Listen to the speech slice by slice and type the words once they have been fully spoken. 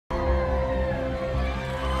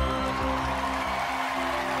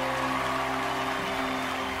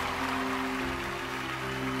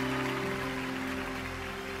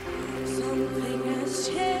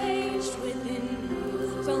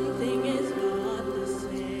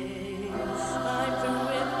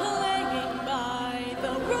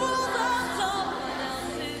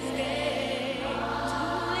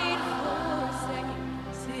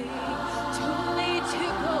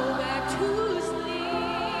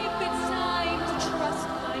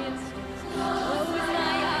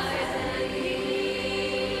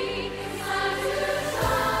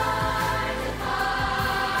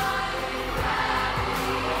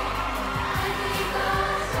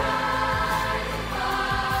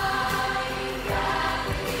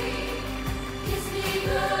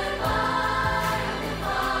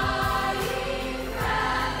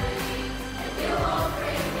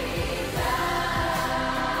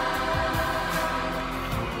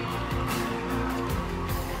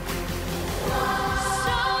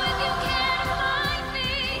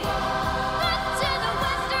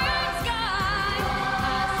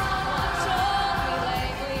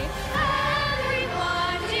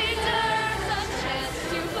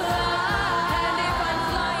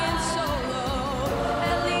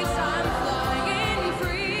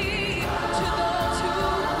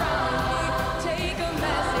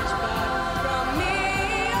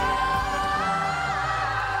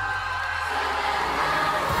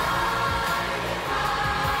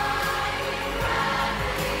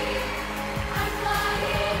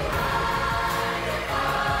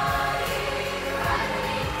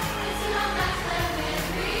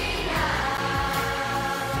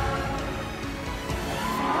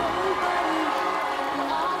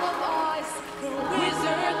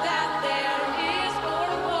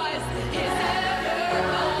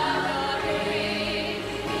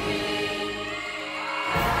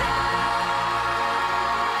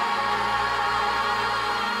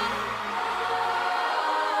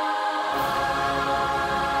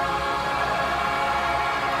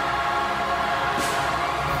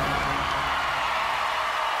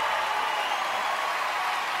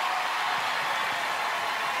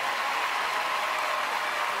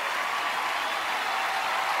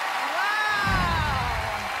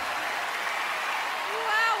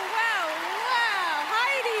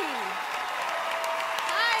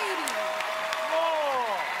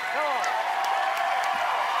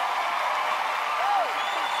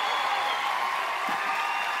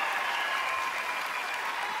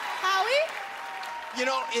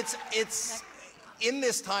it's in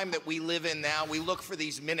this time that we live in now, we look for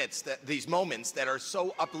these moments that are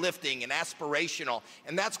so uplifting and aspirational,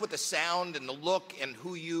 and that's what the sound and the look and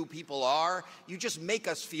who you people are. You just make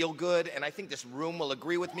us feel good, and I think this room will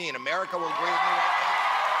agree with me, and America will agree with me right now.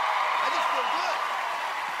 I just feel good.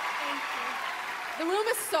 Thank you. The room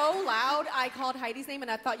is so loud. I called Heidi's name,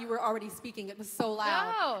 and I thought you were already speaking. It was so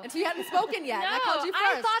loud. No. And so you hadn't spoken yet, No, and I called you first.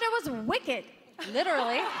 I thought it was wicked,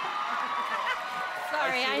 literally.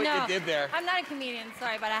 Sorry, I know. What you did there. I'm not a comedian,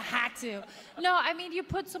 sorry, but I had to. No, I mean, you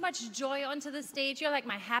put so much joy onto the stage. You're like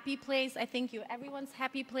my happy place. I think you're everyone's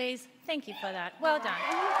happy place. Thank you for that. Well done.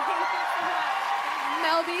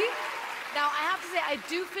 Melby? Now, I have to say, I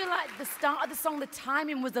do feel like the start of the song, the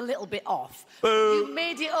timing was a little bit off. Boo. You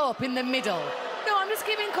made it up in the middle. No, I'm just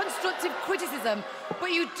giving constructive criticism.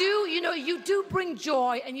 But you do, you do bring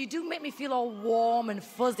joy, and you do make me feel all warm and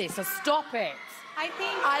fuzzy, so stop it. I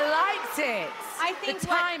liked it. I think the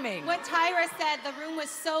timing. What Tyra said, the room was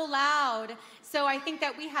so loud. So I think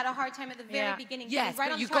that we had a hard time at the very beginning. Yes, right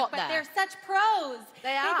but on you track, got but there. they're such pros.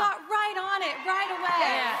 They are. They got right on it right away.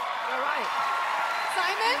 Yeah, you're right.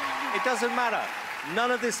 Simon? It doesn't matter.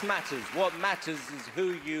 None of this matters. What matters is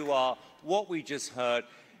who you are, what we just heard.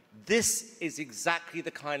 This is exactly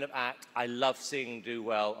the kind of act I love seeing do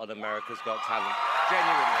well on America's Got Talent.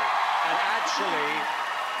 Genuinely. And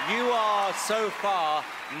actually, you are so far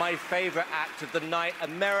my favorite act of the night.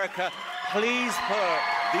 America, please put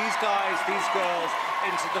these guys, these girls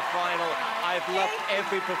into the final. I've loved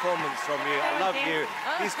every performance from you. I love you.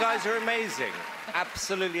 These guys are amazing.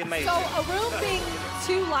 Absolutely amazing. So a room being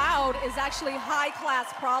too loud is actually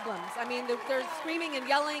high-class problems. I mean, they're screaming and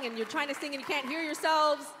yelling, and you're trying to sing and you can't hear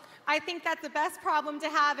yourselves. I think that's the best problem to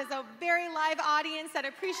have, is a very live audience that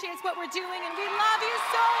appreciates what we're doing, and we love you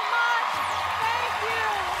so much. Thank you.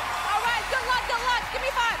 All right, good luck, good luck. Give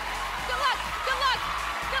me 5. Good luck, good luck,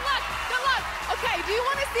 good luck, good luck. Okay, do you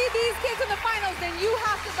want to see these kids in the finals? Then you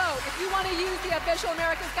have to vote. If you want to use the official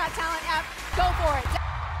America's Got Talent app, go for it.